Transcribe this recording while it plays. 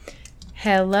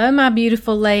Hello, my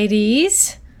beautiful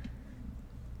ladies.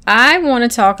 I want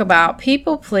to talk about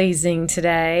people pleasing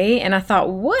today, and I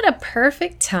thought, what a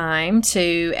perfect time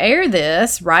to air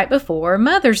this right before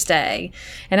Mother's Day.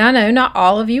 And I know not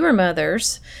all of you are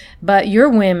mothers, but you're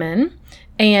women,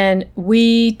 and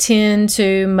we tend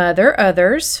to mother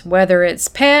others, whether it's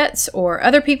pets or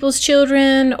other people's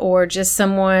children or just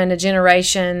someone a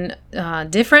generation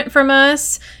different from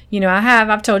us. You know,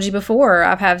 I've told you before,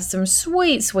 I've had some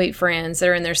sweet, sweet friends that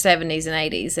are in their 70s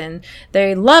and 80s, and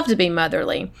they love to be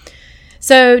motherly.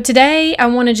 So today I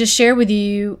want to just share with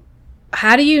you,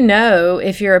 how do you know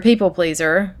if you're a people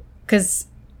pleaser? Because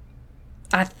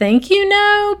I think you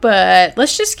know, but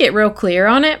let's just get real clear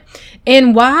on it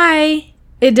and why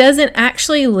it doesn't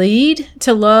actually lead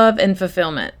to love and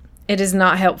fulfillment. It is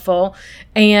not helpful.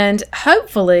 And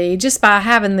hopefully, just by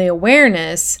having the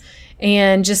awareness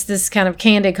and just this kind of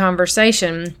candid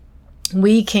conversation,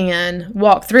 we can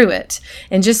walk through it.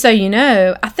 And just so you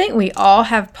know, I think we all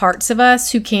have parts of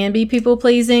us who can be people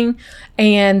pleasing,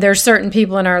 and there's certain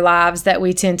people in our lives that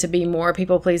we tend to be more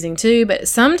people pleasing too, but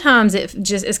sometimes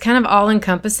it's kind of all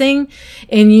encompassing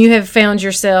and you have found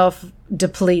yourself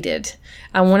depleted.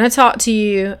 I want to talk to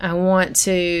you. I want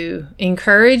to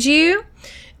encourage you,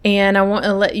 and I want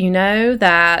to let you know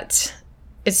that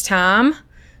it's time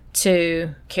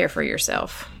to care for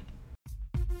yourself.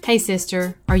 Hey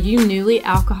sister, are you newly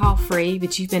alcohol free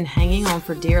but you've been hanging on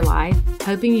for dear life,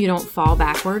 hoping you don't fall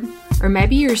backward? Or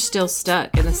maybe you're still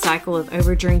stuck in a cycle of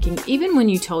overdrinking even when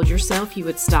you told yourself you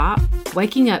would stop,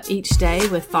 waking up each day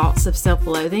with thoughts of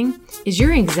self-loathing? Is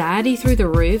your anxiety through the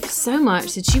roof so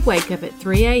much that you wake up at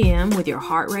 3 a.m. with your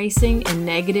heart racing and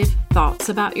negative thoughts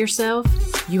about yourself?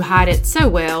 You hide it so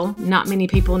well, not many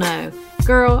people know.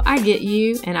 Girl, I get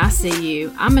you and I see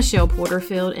you. I'm Michelle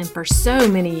Porterfield, and for so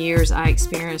many years I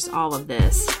experienced all of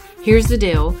this. Here's the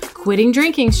deal. Quitting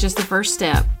drinking is just the first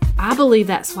step. I believe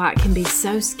that's why it can be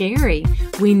so scary.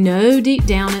 We know deep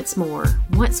down it's more.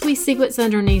 Once we see what's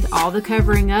underneath all the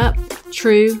covering up,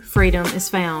 true freedom is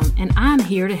found, and I'm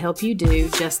here to help you do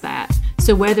just that.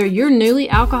 So whether you're newly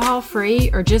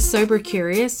alcohol-free or just sober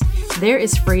curious, there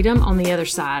is freedom on the other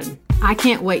side. I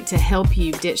can't wait to help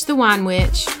you ditch the wine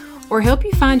witch, or help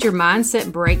you find your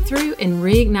mindset breakthrough and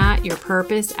reignite your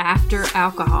purpose after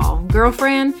alcohol.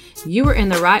 Girlfriend, you are in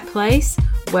the right place.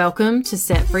 Welcome to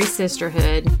Set Free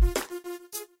Sisterhood.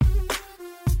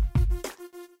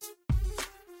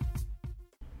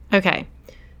 Okay,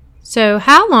 so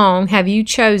how long have you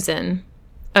chosen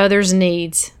others'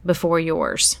 needs before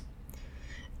yours?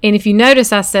 And if you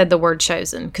notice, I said the word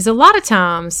chosen, because a lot of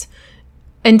times,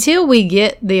 until we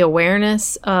get the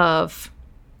awareness of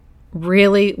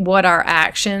really what our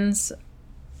actions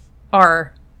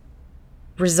are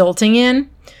resulting in,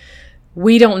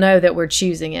 we don't know that we're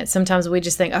choosing it. Sometimes we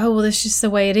just think, oh, well, that's just the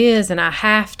way it is, and I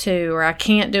have to, or I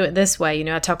can't do it this way. You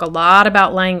know, I talk a lot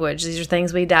about language. These are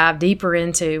things we dive deeper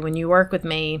into when you work with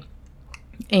me,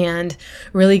 and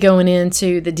really going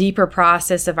into the deeper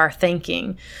process of our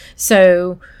thinking.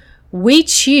 So we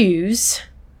choose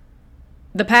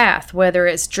the path, whether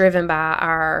it's driven by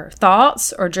our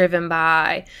thoughts or driven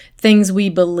by things we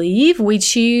believe. We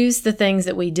choose the things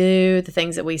that we do, the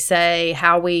things that we say,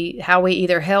 how we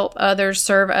either help others,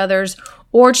 serve others,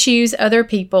 or choose other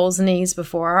people's needs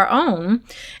before our own.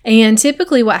 And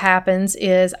typically what happens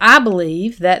is, I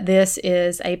believe that this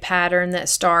is a pattern that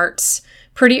starts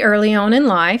pretty early on in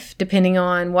life, depending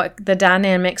on what the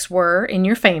dynamics were in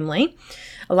your family.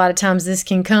 A lot of times this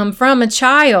can come from a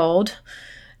child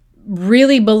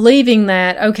really believing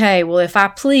that, okay, well, if I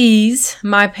please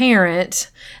my parent,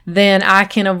 then I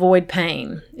can avoid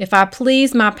pain. If I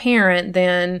please my parent,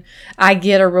 then I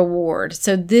get a reward.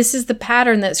 So this is the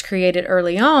pattern that's created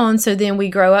early on. So then we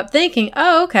grow up thinking,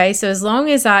 oh, okay, so as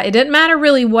long as it doesn't matter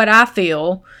really what I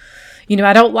feel. You know,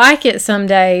 I don't like it some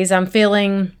days. I'm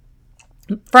feeling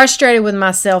frustrated with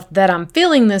myself that I'm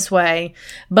feeling this way.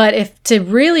 But if to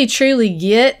really truly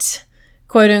get,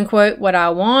 quote unquote, what I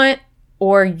want,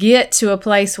 or get to a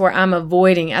place where I'm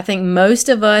avoiding. I think most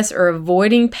of us are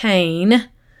avoiding pain.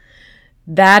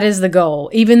 That is the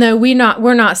goal. Even though we're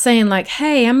not saying like,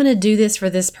 hey, I'm going to do this for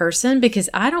this person because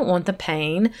I don't want the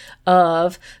pain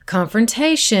of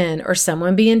confrontation or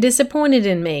someone being disappointed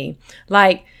in me.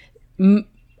 Like,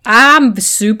 I'm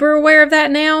super aware of that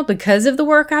now because of the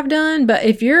work I've done. But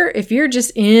if you're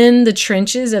just in the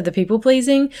trenches of the people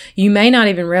pleasing, you may not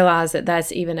even realize that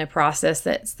that's even a process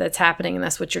that's happening, and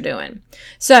that's what you're doing.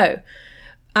 So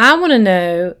I want to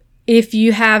know if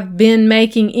you have been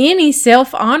making any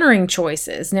self-honoring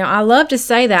choices. Now, I love to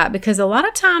say that because a lot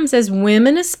of times as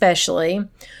women especially,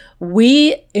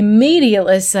 we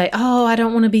immediately say, oh, I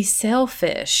don't want to be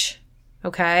selfish.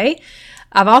 Okay.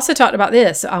 I've also talked about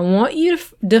this. I want you to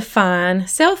define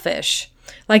selfish.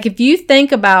 Like if you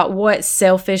think about what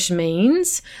selfish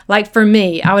means, like for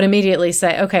me, I would immediately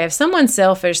say, okay, if someone's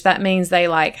selfish, that means they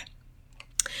like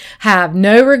have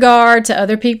no regard to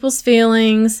other people's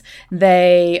feelings.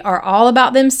 They are all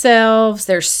about themselves.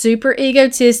 They're super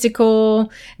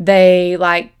egotistical. They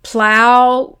like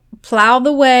plow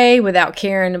the way without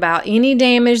caring about any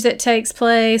damage that takes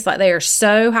place. Like they are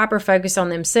so hyper focused on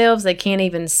themselves, they can't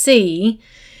even see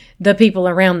the people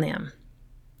around them.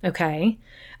 Okay.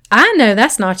 I know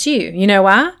that's not you. You know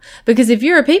why? Because if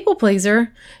you're a people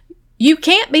pleaser, you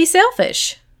can't be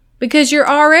selfish because you're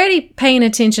already paying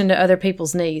attention to other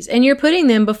people's needs and you're putting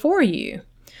them before you.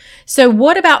 So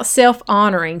what about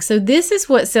self-honoring? So this is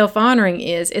what self-honoring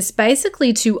is. It's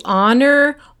basically to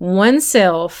honor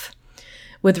oneself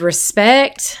with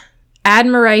respect,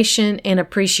 admiration, and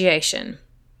appreciation.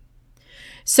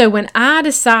 So when I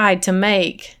decide to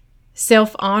make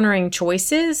self-honoring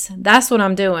choices, that's what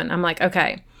I'm doing. I'm like,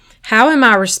 okay, how am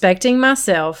I respecting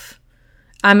myself?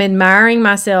 I'm admiring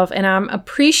myself and I'm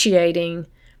appreciating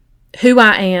who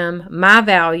I am, my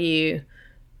value,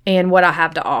 and what I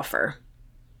have to offer.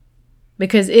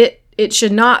 Because it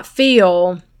should not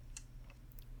feel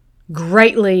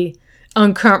greatly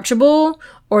uncomfortable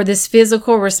or this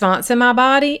physical response in my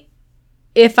body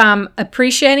if I'm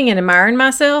appreciating and admiring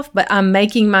myself, but I'm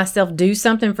making myself do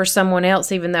something for someone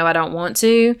else even though I don't want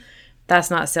to. That's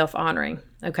not self-honoring,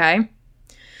 okay?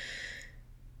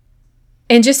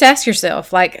 And just ask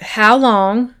yourself, like, how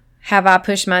long have I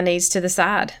pushed my needs to the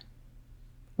side?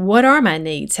 What are my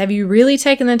needs? Have you really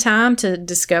taken the time to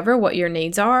discover what your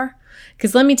needs are?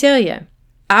 Because let me tell you,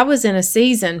 I was in a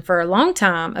season for a long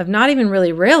time of not even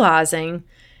really realizing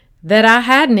that I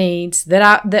had needs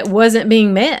that wasn't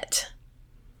being met.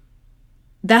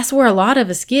 That's where a lot of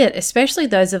us get, especially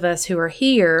those of us who are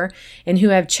here and who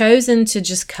have chosen to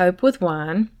just cope with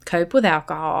wine, cope with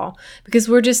alcohol, because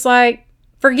we're just like,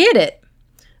 forget it.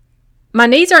 My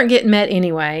needs aren't getting met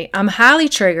anyway. I'm highly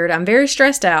triggered. I'm very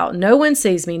stressed out. No one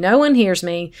sees me. No one hears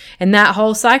me. And that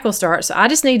whole cycle starts. So I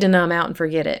just need to numb out and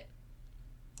forget it.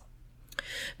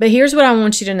 But here's what I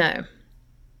want you to know.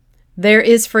 There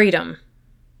is freedom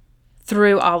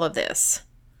through all of this.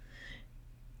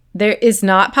 There is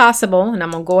not possible, and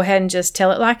I'm going to go ahead and just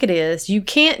tell it like it is. You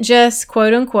can't just,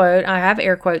 quote unquote, I have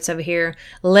air quotes over here,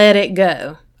 let it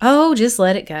go. Oh, just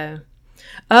let it go.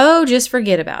 Oh, just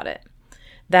forget about it.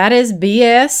 That is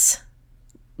BS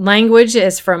language.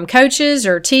 Is from coaches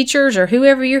or teachers or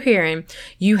whoever you're hearing.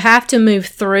 You have to move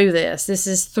through this. This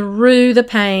is through the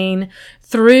pain,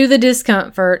 through the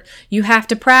discomfort. You have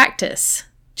to practice.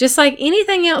 Just like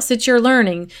anything else that you're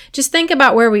learning, just think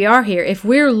about where we are here. If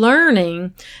we're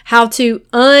learning how to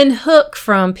unhook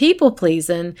from people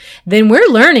pleasing, then we're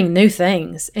learning new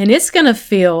things. And it's going to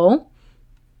feel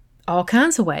all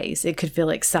kinds of ways. It could feel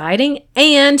exciting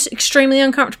and extremely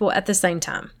uncomfortable at the same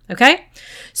time. Okay?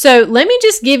 So let me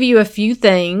just give you a few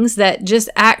things that just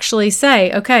actually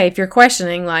say, okay, if you're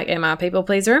questioning, like, am I a people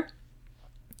pleaser?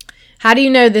 How do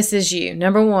you know this is you?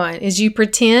 Number one is you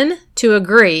pretend to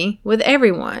agree with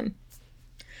everyone.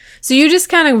 So you just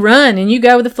kind of run and you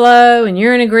go with the flow and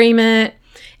you're in agreement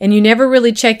and you never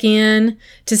really check in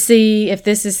to see if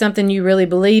this is something you really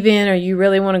believe in or you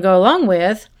really want to go along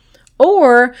with.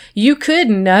 Or you could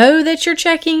know that you're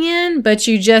checking in, but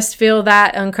you just feel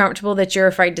that uncomfortable that you're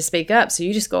afraid to speak up. So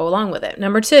you just go along with it.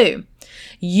 Number two,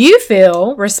 you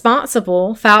feel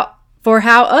responsible for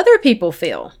how other people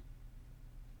feel.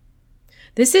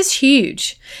 This is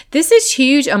huge. This is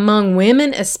huge among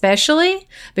women especially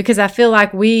because I feel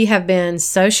like we have been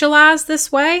socialized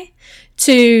this way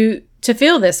to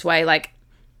feel this way. Like,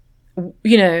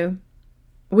 you know,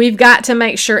 we've got to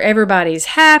make sure everybody's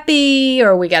happy,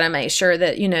 or we got to make sure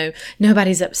that, you know,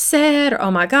 nobody's upset, or,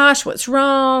 oh my gosh, what's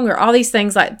wrong, or all these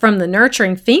things, like from the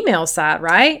nurturing female side,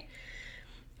 right?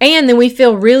 And then we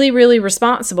feel really, really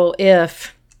responsible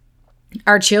if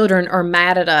our children are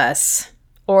mad at us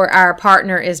or our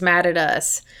partner is mad at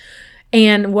us.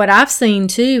 And what I've seen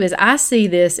too is I see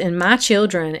this in my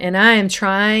children, and I am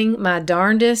trying my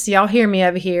darndest. Y'all hear me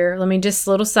over here. Let me just a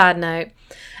little side note.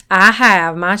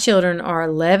 My children are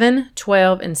 11,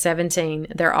 12, and 17.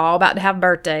 They're all about to have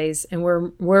birthdays, and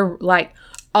we're like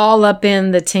all up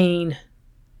in the teen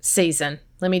season.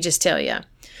 Let me just tell you.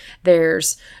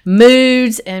 There's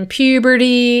moods and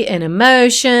puberty and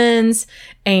emotions,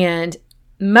 and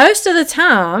most of the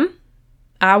time,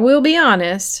 I will be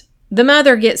honest, the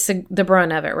mother gets the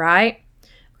brunt of it, right?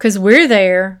 Because we're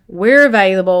there, we're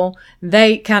available,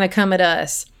 they kind of come at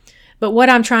us. But what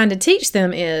I'm trying to teach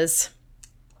them is,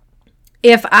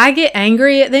 if I get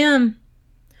angry at them,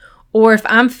 or if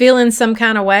I'm feeling some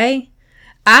kind of way,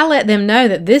 I let them know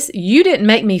that you didn't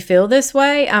make me feel this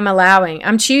way.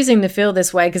 I'm choosing to feel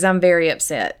this way because I'm very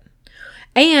upset.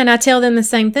 And I tell them the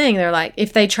same thing. They're like,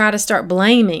 if they try to start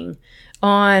blaming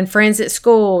on friends at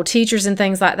school, teachers and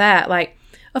things like that, like,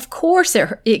 of course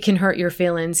it can hurt your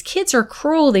feelings. Kids are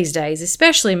cruel these days,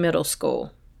 especially middle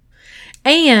school.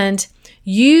 And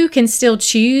you can still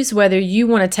choose whether you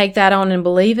want to take that on and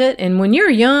believe it. And when you're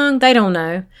young, they don't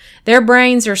know. Their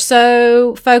brains are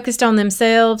so focused on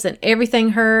themselves and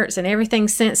everything hurts and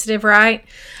everything's sensitive, right?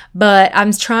 But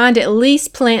I'm trying to at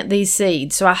least plant these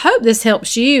seeds. So I hope this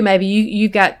helps you. Maybe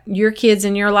you've got your kids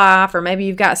in your life, or maybe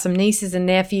you've got some nieces and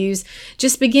nephews.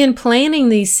 Just begin planting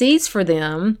these seeds for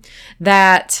them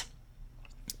that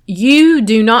you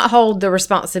do not hold the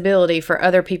responsibility for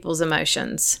other people's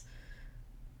emotions.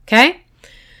 Okay?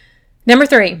 Number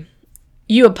 3,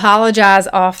 you apologize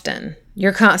often.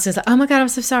 You're constantly, oh my God, I'm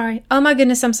so sorry. Oh my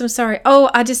goodness, I'm so sorry.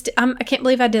 Oh, I can't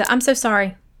believe I did it. I'm so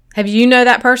sorry. Have you know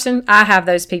that person? I have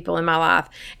those people in my life.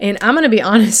 And I'm going to be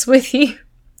honest with you,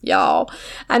 y'all.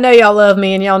 I know y'all love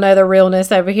me and y'all know the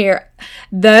realness over here.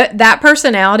 That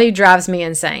personality drives me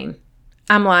insane.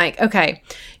 I'm like, okay,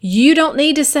 you don't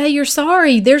need to say you're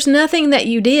sorry. There's nothing that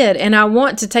you did. And I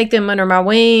want to take them under my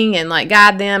wing and like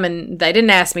guide them. And they didn't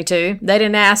ask me to. They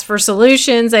didn't ask for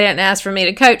solutions. They didn't ask for me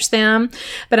to coach them.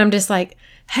 But I'm just like,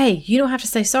 hey, you don't have to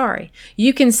say sorry.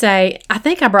 You can say, I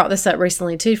think I brought this up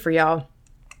recently too for y'all.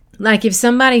 Like if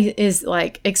somebody is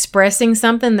like expressing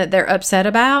something that they're upset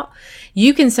about,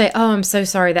 you can say, oh, I'm so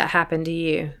sorry that happened to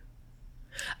you.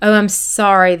 Oh, I'm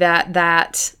sorry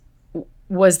that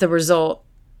was the result.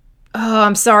 Oh,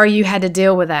 I'm sorry you had to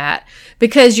deal with that.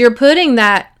 Because you're putting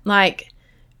that like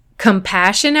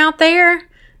compassion out there,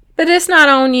 but it's not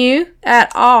on you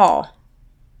at all.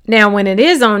 Now, when it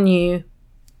is on you,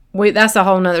 that's a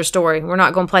whole nother story. We're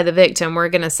not going to play the victim. We're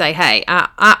going to say, hey,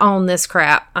 I own this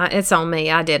crap. It's on me.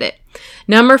 I did it.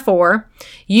 Number 4,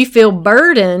 you feel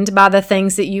burdened by the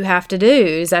things that you have to do.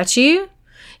 Is that you?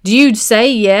 Do you say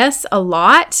yes a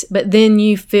lot, but then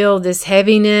you feel this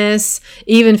heaviness,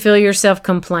 even feel yourself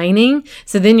complaining?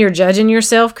 So then you're judging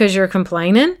yourself because you're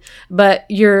complaining, but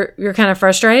you're kind of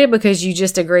frustrated because you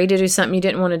just agreed to do something you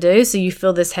didn't want to do. So you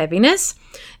feel this heaviness.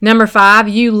 Number 5,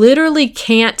 you literally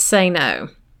can't say no.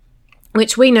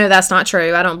 Which we know that's not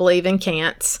true. I don't believe in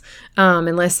can'ts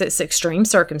unless it's extreme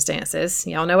circumstances.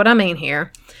 Y'all know what I mean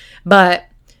here. But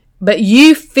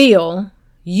you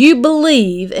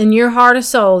believe in your heart of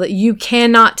soul that you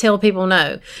cannot tell people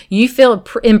no. You feel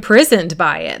imprisoned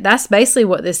by it. That's basically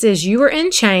what this is. You are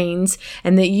in chains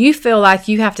and that you feel like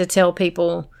you have to tell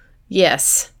people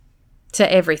yes to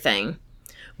everything.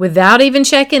 Without even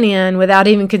checking in, without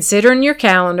even considering your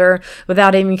calendar,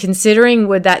 without even considering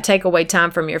would that take away time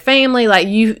from your family,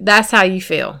 that's how you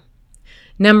feel.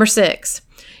 Number 6,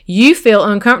 you feel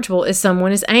uncomfortable if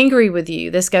someone is angry with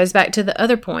you. This goes back to the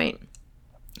other point.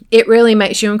 It really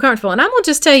makes you uncomfortable. And I'm going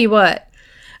to just tell you what,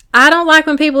 I don't like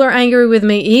when people are angry with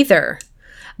me either,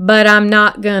 but I'm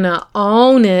not going to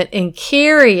own it and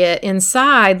carry it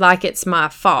inside like it's my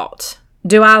fault.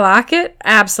 Do I like it?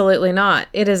 Absolutely not.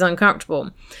 It is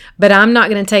uncomfortable. But I'm not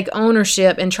going to take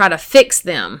ownership and try to fix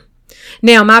them.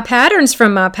 Now, my patterns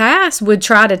from my past would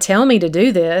try to tell me to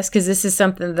do this because this is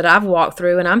something that I've walked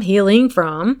through and I'm healing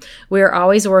from. We're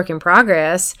always a work in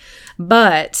progress.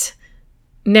 But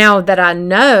now that I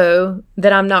know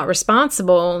that I'm not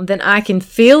responsible, then I can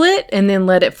feel it and then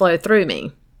let it flow through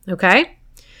me. Okay?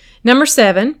 Number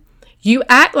 7, you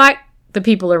act like the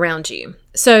people around you.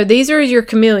 So these are your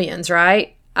chameleons,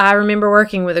 right? I remember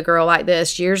working with a girl like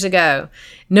this years ago.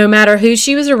 No matter who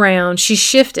she was around, she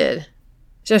shifted.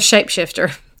 Just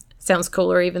shapeshifter. Sounds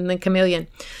cooler even than chameleon.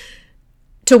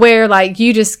 To where like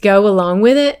you just go along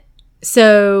with it.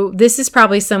 So this is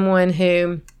probably someone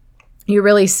who you're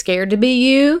really scared to be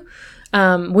you.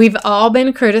 We've all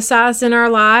been criticized in our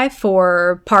life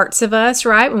for parts of us,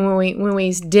 right? When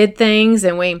we did things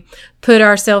and we put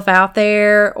ourselves out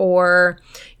there, or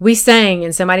we sang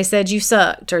and somebody said you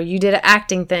sucked, or you did an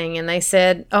acting thing and they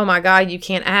said, oh my God, you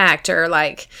can't act, or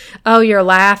like, oh, your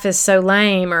laugh is so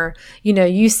lame, or,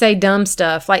 you say dumb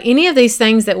stuff. Like any of these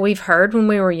things that we've heard when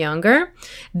we were younger,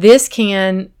 this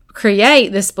can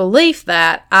create this belief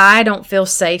that I don't feel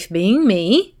safe being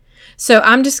me. So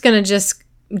I'm just going to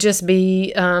just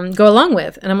be, go along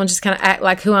with, and I'm going to just kind of act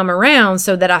like who I'm around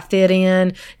so that I fit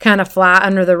in, kind of fly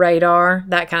under the radar,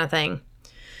 that kind of thing.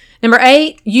 Number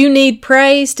 8, you need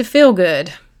praise to feel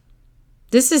good.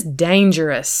 This is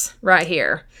dangerous right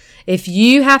here. If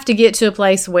you have to get to a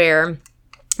place where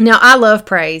Now, I love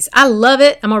praise. I love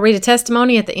it. I'm going to read a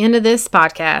testimony at the end of this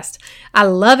podcast. I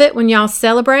love it when y'all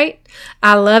celebrate.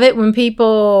 I love it when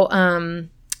people,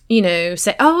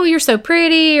 say, oh, you're so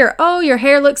pretty, or oh, your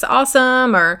hair looks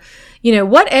awesome, or,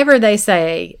 whatever they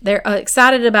say. They're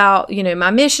excited about,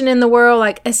 my mission in the world.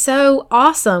 Like, it's so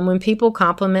awesome when people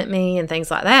compliment me and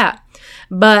things like that.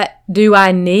 But do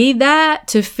I need that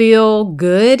to feel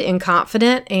good and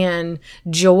confident and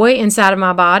joy inside of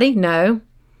my body? No.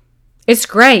 It's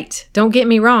great. Don't get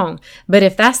me wrong. But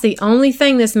if that's the only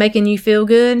thing that's making you feel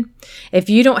good, if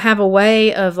you don't have a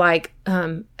way of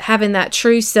having that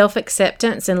true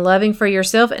self-acceptance and loving for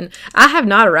yourself, and I have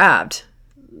not arrived.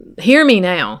 Hear me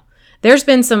now. There's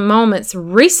been some moments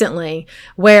recently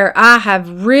where I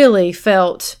have really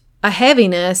felt a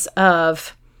heaviness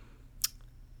of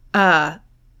my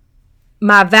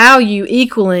value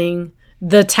equaling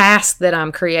the task that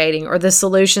I'm creating or the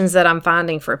solutions that I'm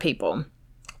finding for people.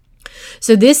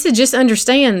 So this is just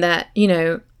understand that,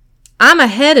 I'm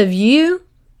ahead of you.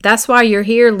 That's why you're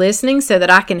here listening, so that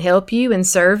I can help you and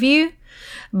serve you.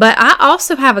 But I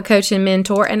also have a coach and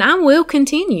mentor, and I will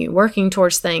continue working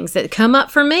towards things that come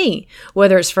up for me,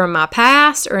 whether it's from my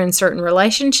past or in certain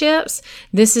relationships.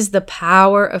 This is the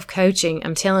power of coaching.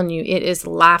 I'm telling you, it is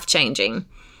life-changing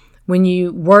when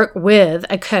you work with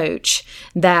a coach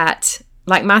that,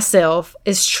 like myself,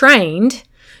 is trained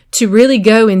to really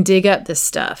go and dig up this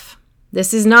stuff.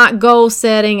 This is not goal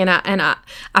setting, and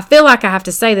I feel like I have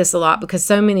to say this a lot because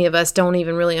so many of us don't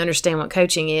even really understand what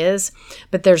coaching is,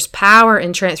 but there's power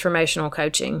in transformational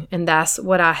coaching, and that's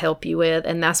what I help you with,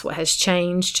 and that's what has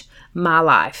changed my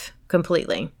life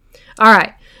completely. All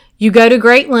right, you go to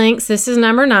great lengths, this is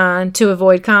number 9, to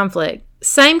avoid conflict.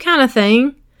 Same kind of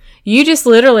thing. You just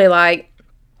literally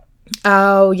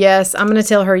oh, yes, I'm going to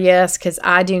tell her yes because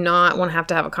I do not want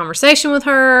to have a conversation with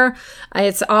her.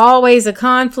 It's always a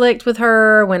conflict with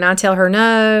her when I tell her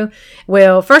no.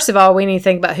 Well, first of all, we need to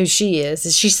think about who she is.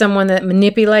 Is she someone that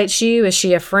manipulates you? Is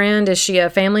she a friend? Is she a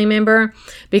family member?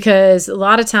 Because a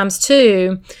lot of times,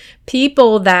 too,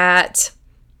 people that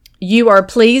you are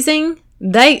pleasing,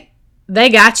 they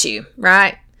got you,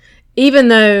 right? Even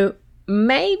though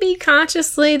maybe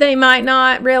consciously they might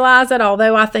not realize it,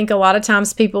 although I think a lot of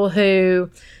times people who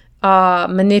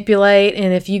manipulate,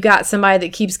 and if you got somebody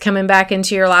that keeps coming back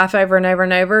into your life over and over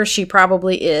and over, she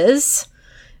probably is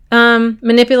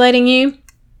manipulating you.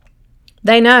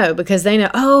 They know, because they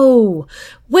know, oh,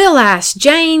 we'll ask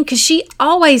Jane because she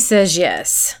always says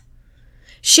yes.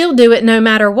 She'll do it no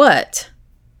matter what.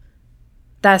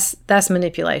 That's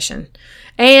manipulation.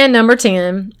 And number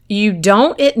 10, you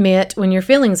don't admit when your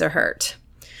feelings are hurt.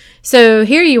 So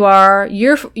here you are,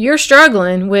 you're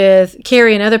struggling with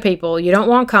carrying other people. You don't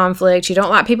want conflict. You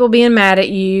don't like people being mad at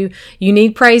you. You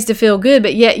need praise to feel good,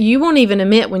 but yet you won't even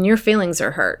admit when your feelings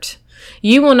are hurt.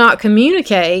 You will not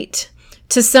communicate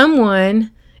to someone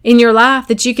in your life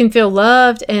that you can feel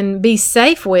loved and be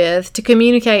safe with to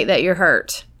communicate that you're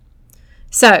hurt.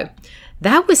 So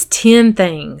that was 10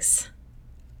 things.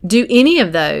 Do any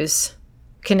of those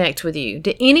connect with you?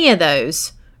 Do any of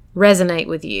those resonate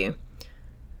with you?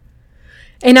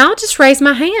 And I'll just raise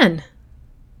my hand.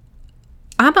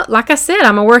 Like I said,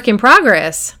 I'm a work in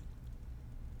progress.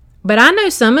 But I know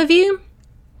some of you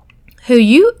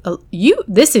who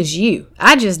this is you.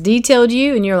 I just detailed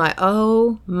you and you're like,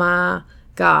 oh my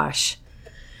gosh.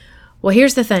 Well,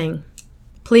 here's the thing.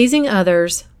 Pleasing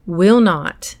others will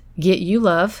not get you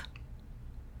love.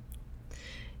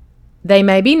 They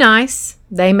may be nice.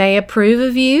 They may approve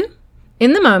of you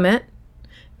in the moment,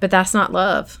 but that's not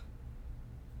love.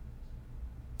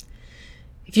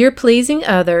 If you're pleasing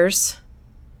others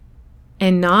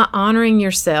and not honoring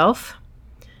yourself,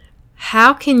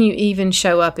 how can you even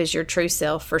show up as your true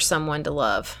self for someone to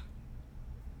love?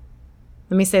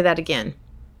 Let me say that again.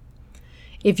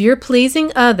 If you're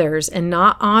pleasing others and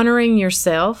not honoring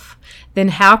yourself, then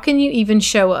how can you even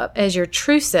show up as your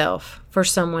true self for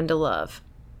someone to love?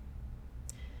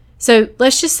 So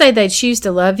let's just say they choose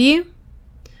to love you,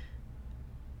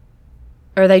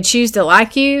 or they choose to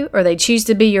like you, or they choose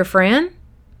to be your friend.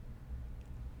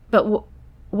 But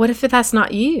what if that's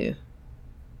not you?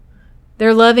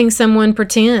 They're loving someone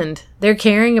pretend. They're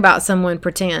caring about someone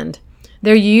pretend.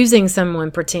 They're using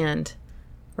someone pretend,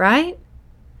 right?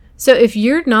 So if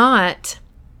you're not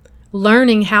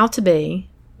learning how to be,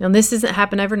 and this doesn't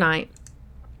happen overnight,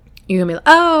 you're going to be like,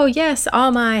 oh, yes,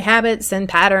 all my habits and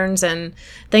patterns and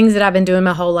things that I've been doing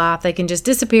my whole life, they can just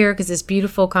disappear because it's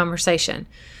beautiful conversation.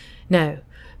 No,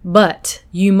 but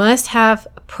you must have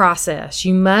a process.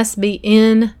 You must be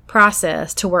in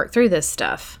process to work through this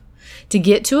stuff, to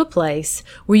get to a place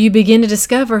where you begin to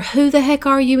discover who the heck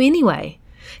are you anyway?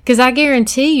 Because I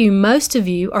guarantee you, most of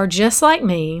you are just like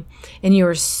me, and you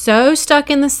are so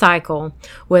stuck in the cycle,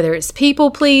 whether it's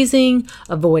people pleasing,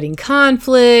 avoiding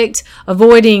conflict,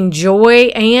 avoiding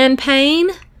joy and pain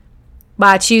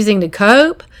by choosing to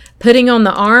cope, putting on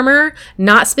the armor,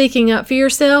 not speaking up for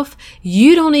yourself.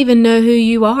 You don't even know who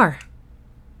you are.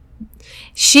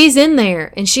 She's in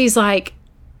there and she's like,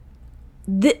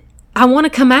 I want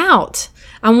to come out.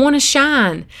 I want to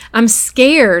shine. I'm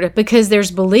scared because there's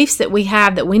beliefs that we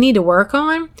have that we need to work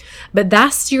on, but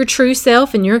that's your true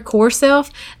self and your core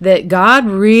self that God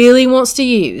really wants to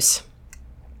use.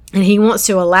 And He wants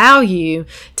to allow you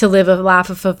to live a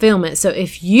life of fulfillment. So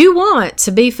if you want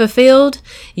to be fulfilled,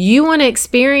 you want to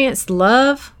experience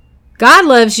love, God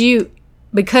loves you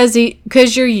because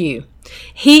you're you.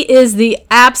 He is the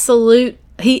absolute,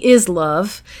 He is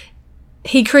love.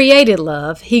 He created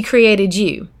love. He created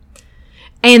you.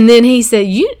 And then He said,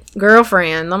 "You,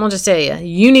 girlfriend, I'm going to just tell you,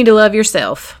 you need to love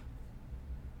yourself."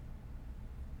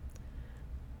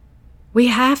 We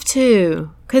have to,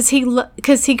 because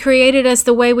he created us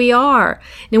the way we are.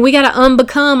 And we got to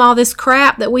unbecome all this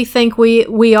crap that we think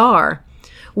we are.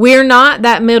 We're not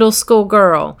that middle school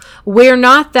girl. We're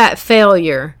not that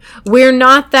failure. We're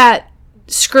not that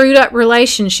screwed up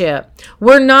relationship.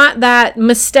 We're not that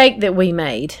mistake that we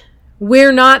made.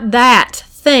 We're not that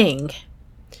thing.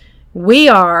 We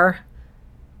are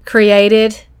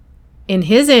created in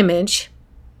His image,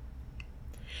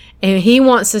 and He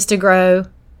wants us to grow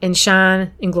and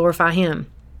shine and glorify Him.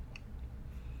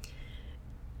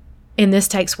 And this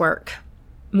takes work.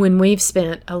 When we've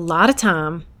spent a lot of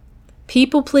time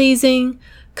people pleasing,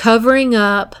 covering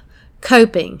up,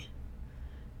 coping.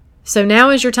 So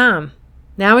now is your time.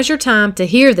 Now is your time to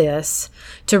hear this,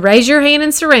 to raise your hand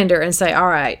and surrender and say, all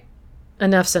right,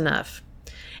 enough's enough.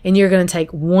 And you're going to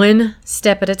take one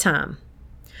step at a time.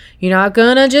 You're not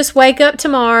going to just wake up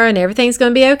tomorrow and everything's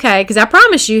going to be okay. Because I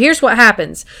promise you, here's what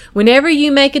happens. Whenever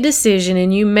you make a decision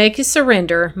and you make a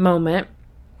surrender moment,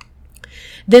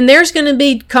 then there's going to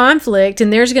be conflict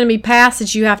and there's going to be paths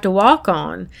that you have to walk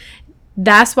on.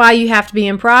 That's why you have to be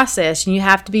in process and you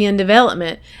have to be in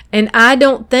development. And I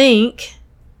don't think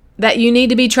that you need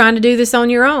to be trying to do this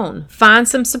on your own. Find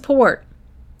some support.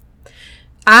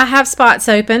 I have spots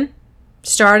open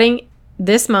starting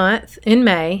this month in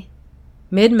May,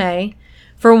 mid-May,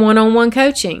 for one-on-one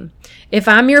coaching. If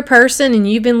I'm your person and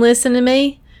you've been listening to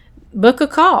me, book a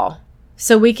call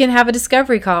so we can have a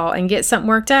discovery call and get something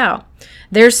worked out.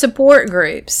 There's support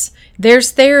groups.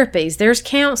 There's therapies. There's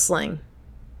counseling.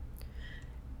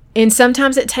 And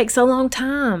sometimes it takes a long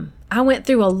time. I went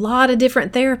through a lot of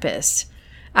different therapists.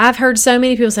 I've heard so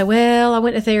many people say, well, I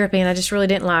went to therapy and I just really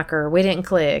didn't like her. We didn't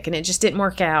click and it just didn't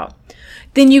work out.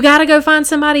 Then you got to go find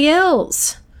somebody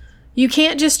else. You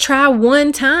can't just try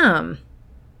one time.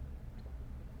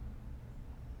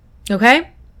 Okay?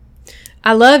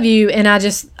 I love you, and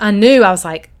I knew, I was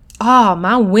like, oh,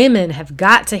 my women have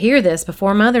got to hear this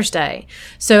before Mother's Day.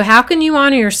 So how can you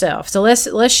honor yourself? So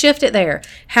let's shift it there.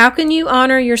 How can you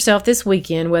honor yourself this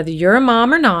weekend, whether you're a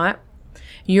mom or not,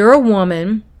 you're a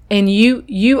woman, and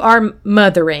you are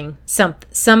mothering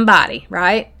somebody,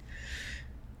 right?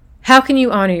 How can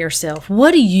you honor yourself?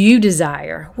 What do you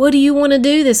desire? What do you want to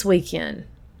do this weekend?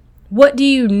 What do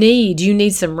you need? Do you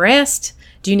need some rest?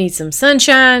 Do you need some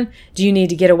sunshine? Do you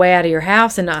need to get away out of your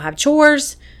house and not have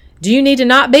chores? Do you need to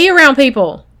not be around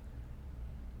people?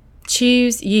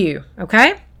 Choose you,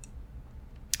 okay?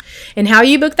 And how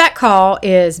you book that call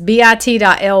is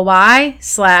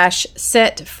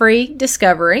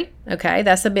bit.ly/setfreediscovery. Okay,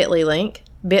 that's a bit.ly link.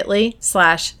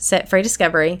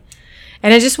 bit.ly/setfreediscovery.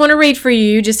 And I just want to read for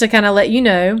you, just to kind of let you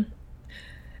know,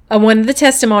 one of the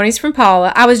testimonies from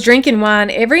Paula. I was drinking wine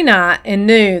every night and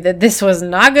knew that this was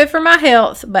not good for my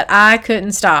health, but I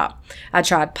couldn't stop. I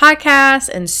tried podcasts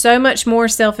and so much more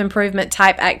self-improvement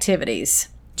type activities.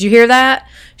 Did you hear that?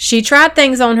 She tried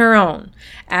things on her own.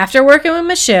 After working with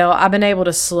Michelle, I've been able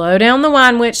to slow down the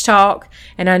wine witch talk,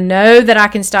 and I know that I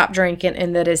can stop drinking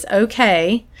and that it's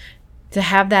okay to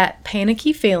have that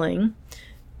panicky feeling,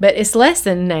 but it's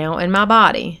lessened now in my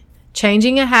body.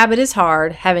 Changing a habit is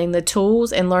hard. Having the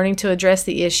tools and learning to address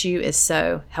the issue is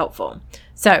so helpful.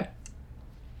 So,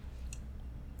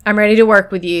 I'm ready to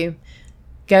work with you.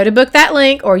 Go to book that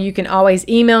link, or you can always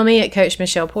email me at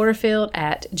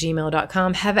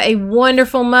coachmichelleporterfield@gmail.com. Have a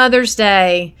wonderful Mother's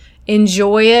Day.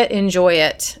 Enjoy it. Enjoy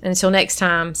it. Until next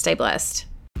time, stay blessed.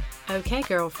 Okay,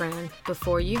 girlfriend,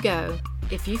 before you go,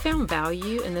 if you found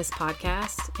value in this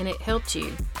podcast and it helped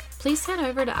you, please head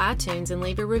over to iTunes and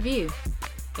leave a review.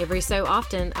 Every so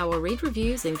often, I will read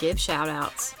reviews and give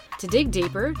shout-outs. To dig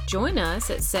deeper, join us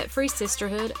at Set Free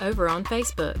Sisterhood over on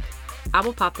Facebook. I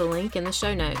will pop the link in the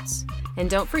show notes. And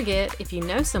don't forget, if you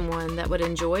know someone that would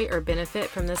enjoy or benefit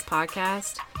from this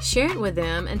podcast, share it with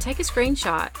them and take a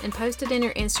screenshot and post it in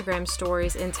your Instagram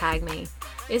stories and tag me.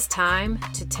 It's time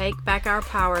to take back our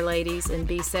power, ladies, and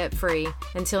be set free.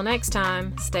 Until next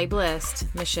time, stay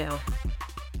blessed. Michelle.